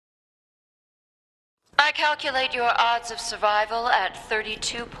I calculate your odds of survival at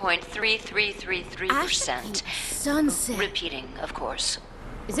 32.3333%. Sunset. Repeating, of course.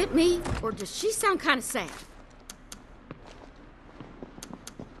 Is it me, or does she sound kind of sad?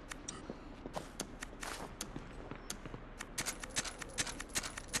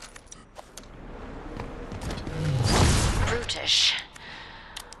 Brutish.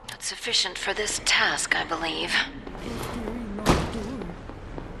 But sufficient for this task, I believe.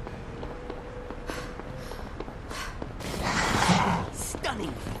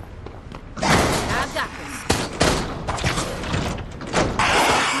 Stunning. I've got this.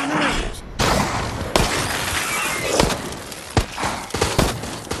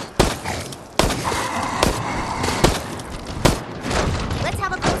 Let's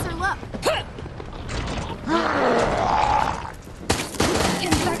have a closer look.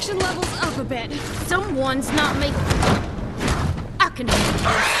 Infection levels up a bit. Someone's not making... I can handle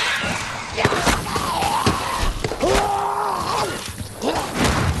this.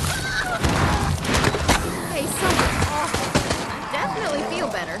 Hey, something's awful. I definitely feel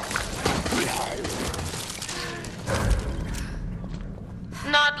better.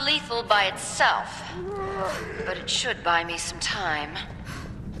 Not lethal by itself, but it should buy me some time.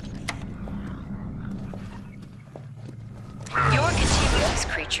 Your continuous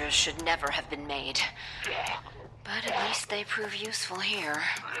creatures should never have been made. But at least they prove useful here.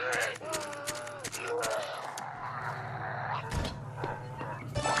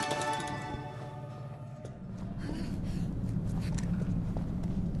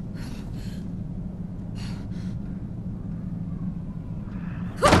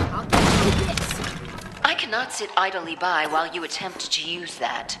 I'll get you this. I cannot sit idly by while you attempt to use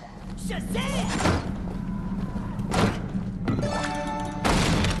that. Shazam!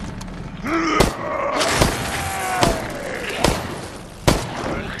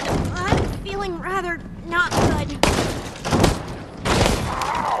 I'm feeling rather not good.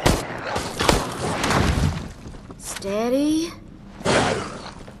 Steady.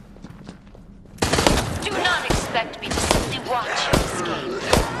 Do not expect me to simply watch you escape.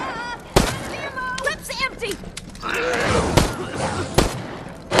 Lips empty!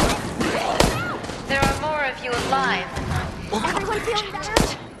 There are more of you alive than Everyone feeling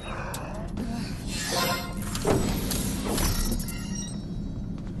better?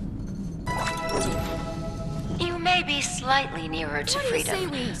 You may be slightly nearer to What do you say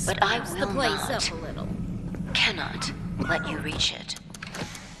freedom, we but I spice will the place not, up a little? cannot let you reach it.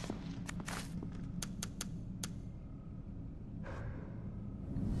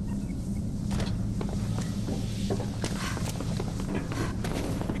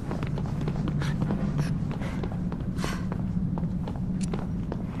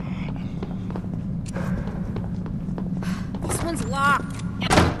 This one's locked.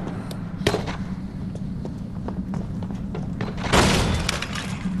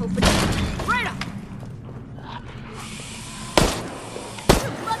 Open it. Right up.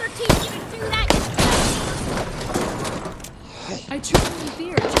 Your mother teach you to do that? I truly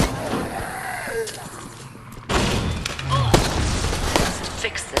fear it. Must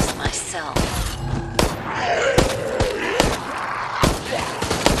fix this myself.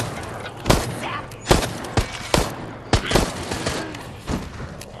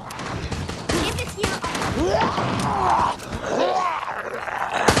 Give it here.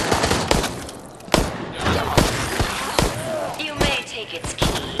 You may take its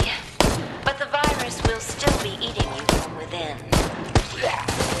key, but the virus will still be eating you from within.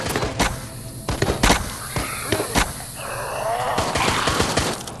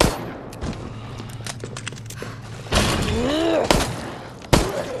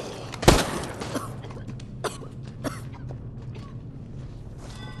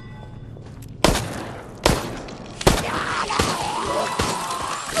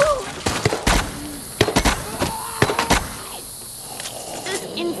 This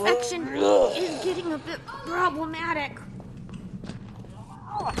infection is getting a bit problematic.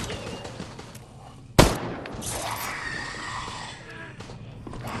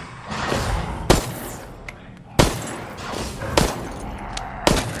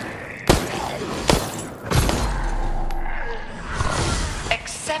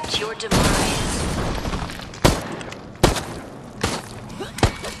 Accept your demise.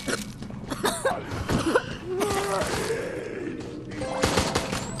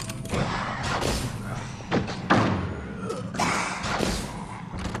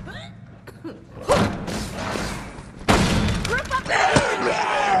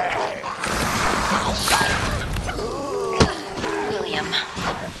 William,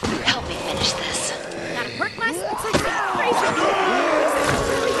 help me finish this. Gotta perk my senses. Crazy. This is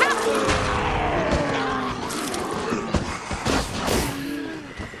really happening.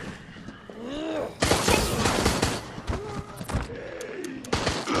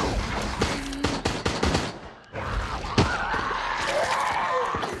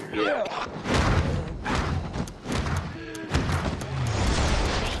 Make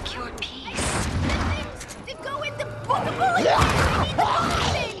your peace. They go in the book of bullet! I need the bullet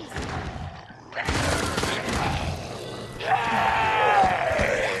things!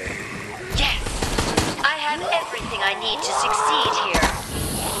 Yes! I have everything I need to succeed here.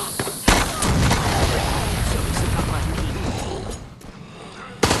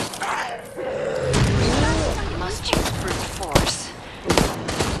 You must use brute force.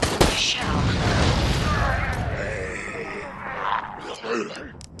 I shall.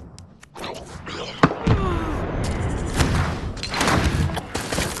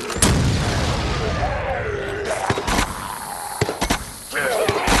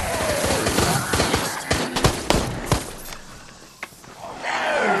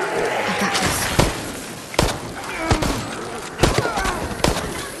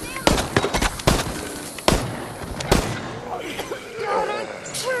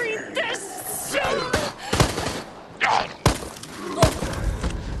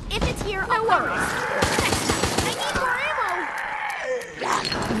 If it's here, no worries. I need more ammo!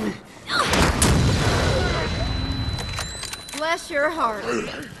 Bless your heart.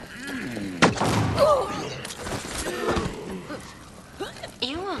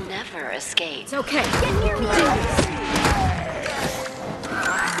 You will never escape. It's okay. Get near me, Jesus.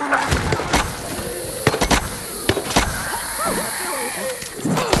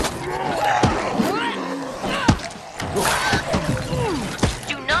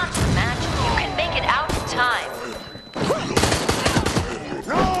 Do not imagine you can make it out in time.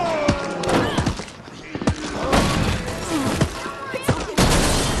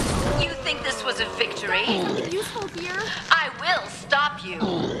 You think this was a victory? Useful here. I will stop you.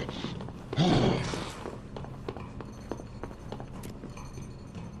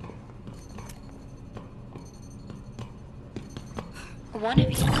 One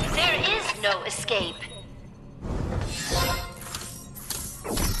of you. There is no escape.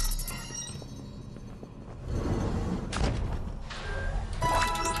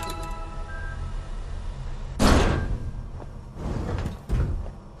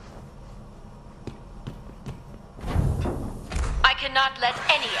 I cannot let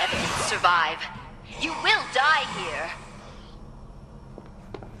any evidence survive. You will die here.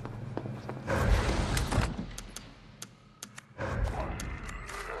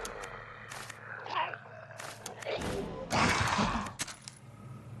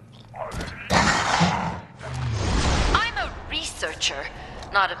 I'm a researcher,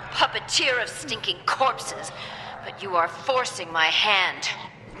 not a puppeteer of stinking corpses, but you are forcing my hand.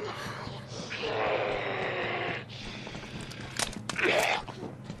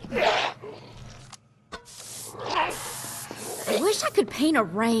 I wish I could paint a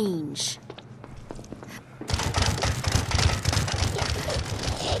range.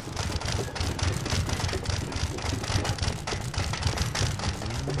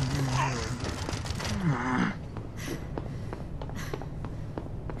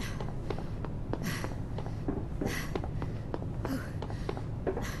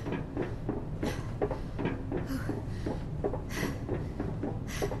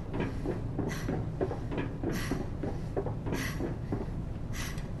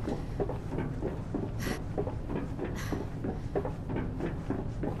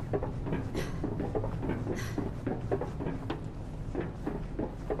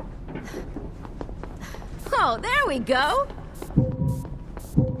 Oh, there we go.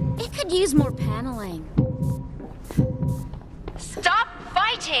 It could use more paneling. Stop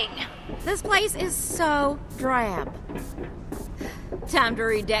fighting! This place is so drab. Time to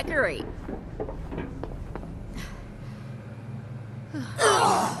redecorate.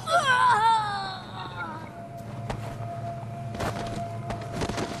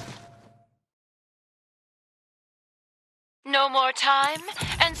 No more time,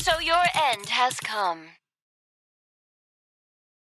 and so your end has come.